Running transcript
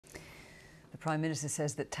Prime Minister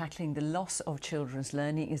says that tackling the loss of children's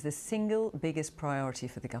learning is the single biggest priority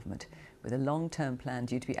for the government, with a long-term plan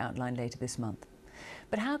due to be outlined later this month.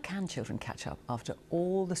 But how can children catch up after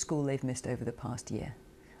all the school they've missed over the past year?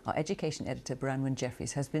 Our education editor, Branwen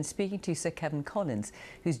Jeffries, has been speaking to Sir Kevan Collins,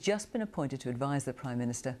 who's just been appointed to advise the Prime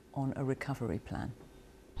Minister on a recovery plan.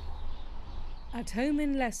 At home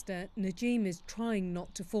in Leicester, Najeem is trying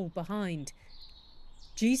not to fall behind.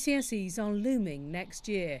 GCSEs are looming next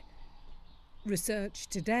year. Research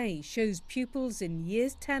today shows pupils in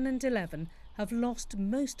years 10 and 11 have lost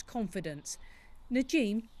most confidence.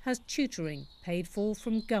 Najeem has tutoring paid for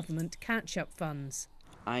from government catch-up funds.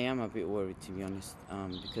 I am a bit worried, to be honest,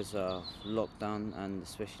 because of lockdown, and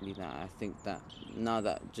especially that I think that now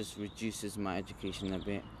that just reduces my education a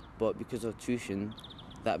bit, but because of tuition,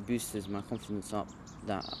 that boosts my confidence up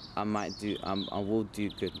that I will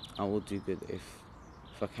do good. I will do good if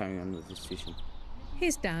I carry on with this tuition.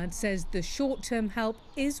 His dad says the short-term help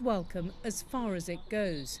is welcome as far as it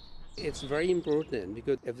goes. It's very important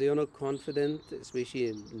because if they are not confident,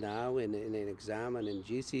 especially now in an exam and in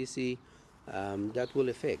GCSE, that will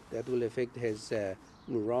affect his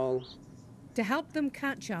morale. To help them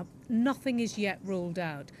catch up, nothing is yet ruled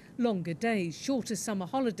out. Longer days, shorter summer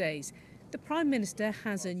holidays. The Prime Minister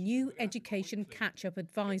has a new education catch-up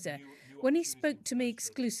advisor. When he spoke to me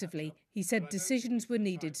exclusively, he said decisions were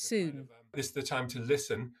needed soon. This is the time to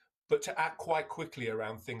listen, but to act quite quickly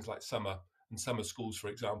around things like summer and summer schools, for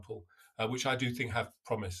example, which I do think have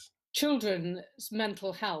promise. Children's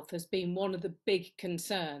mental health has been one of the big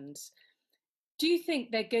concerns. Do you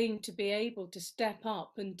think they're going to be able to step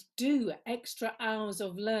up and do extra hours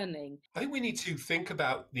of learning? I think we need to think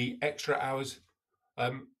about the extra hours,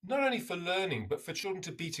 not only for learning, but for children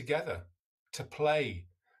to be together, to play,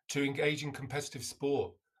 to engage in competitive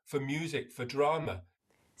sport, for music, for drama.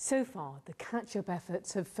 So far, the catch-up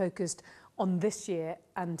efforts have focused on this year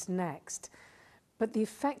and next. But the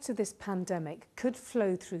effects of this pandemic could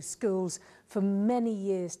flow through schools for many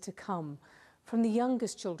years to come, from the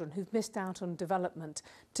youngest children who've missed out on development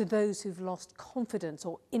to those who've lost confidence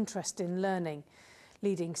or interest in learning,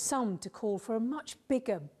 leading some to call for a much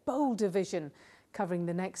bigger, bolder vision covering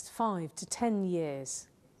the next 5 to 10 years.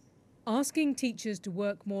 Asking teachers to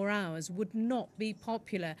work more hours would not be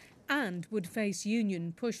popular and would face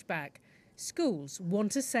union pushback. Schools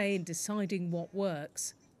want a say in deciding what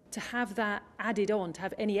works. To have that added on, to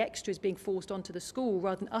have any extras being forced onto the school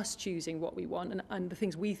rather than us choosing what we want and the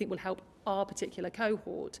things we think will help our particular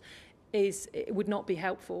cohort, it would not be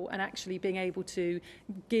helpful. And actually being able to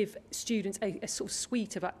give students a sort of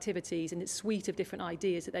suite of activities and a suite of different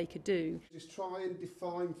ideas that they could do. Just try and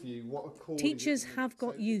define for you what a core Teachers have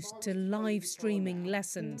got used to live streaming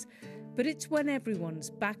lessons, but it's when everyone's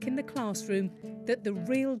back in the classroom that the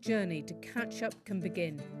real journey to catch up can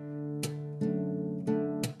begin.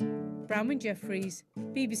 Branwen Jeffries,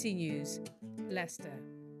 BBC News, Leicester.